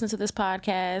men that listen to this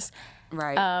podcast.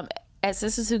 Right. At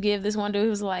Sisters Who Give, this one dude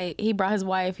was like, he brought his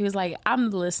wife. He was like, I'm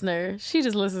the listener. She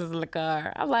just listens in the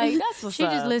car. I'm like, that's what's she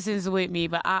up. She just listens with me,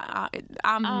 but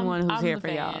I'm the one who's here for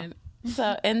y'all.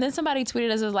 So, and then somebody tweeted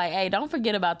us, was like, hey, don't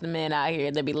forget about the men out here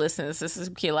that be listening to Sisters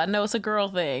Who Kill. I know it's a girl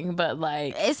thing, but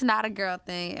like, it's not a girl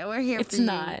thing. We're here for you. It's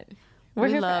not. We're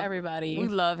here for everybody. We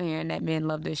love hearing that men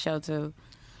love this show too.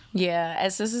 Yeah,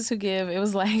 at Sisters Who Give, it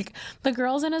was like the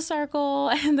girls in a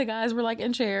circle and the guys were like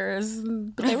in chairs,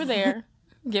 but they were there.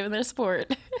 Giving their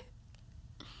support.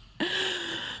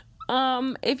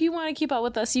 If you want to keep up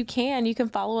with us, you can. You can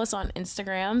follow us on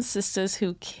Instagram, Sisters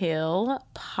Who Kill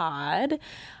Pod.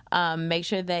 Make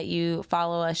sure that you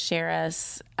follow us, share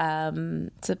us.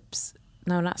 Not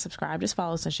subscribe. Just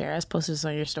follow us and share us. Post us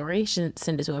on your story. Send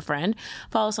it to a friend.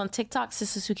 Follow us on TikTok,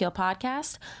 Sisters Who Kill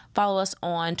Podcast. Follow us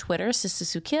on Twitter,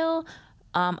 Sisters Who Kill.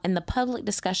 In the public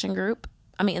discussion group.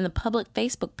 In the public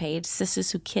Facebook page,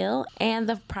 Sisters Who Kill, and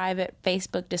the private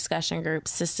Facebook discussion group,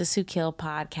 Sisters Who Kill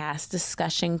Podcast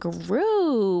Discussion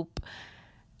Group.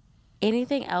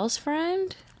 Anything else,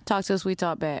 friend? Talk to us, we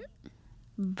talk back.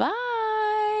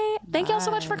 Bye. Thank y'all so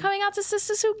much for coming out to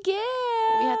Sisters Who Give.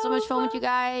 We had so much fun with you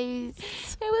guys.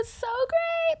 It was so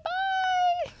great. Bye.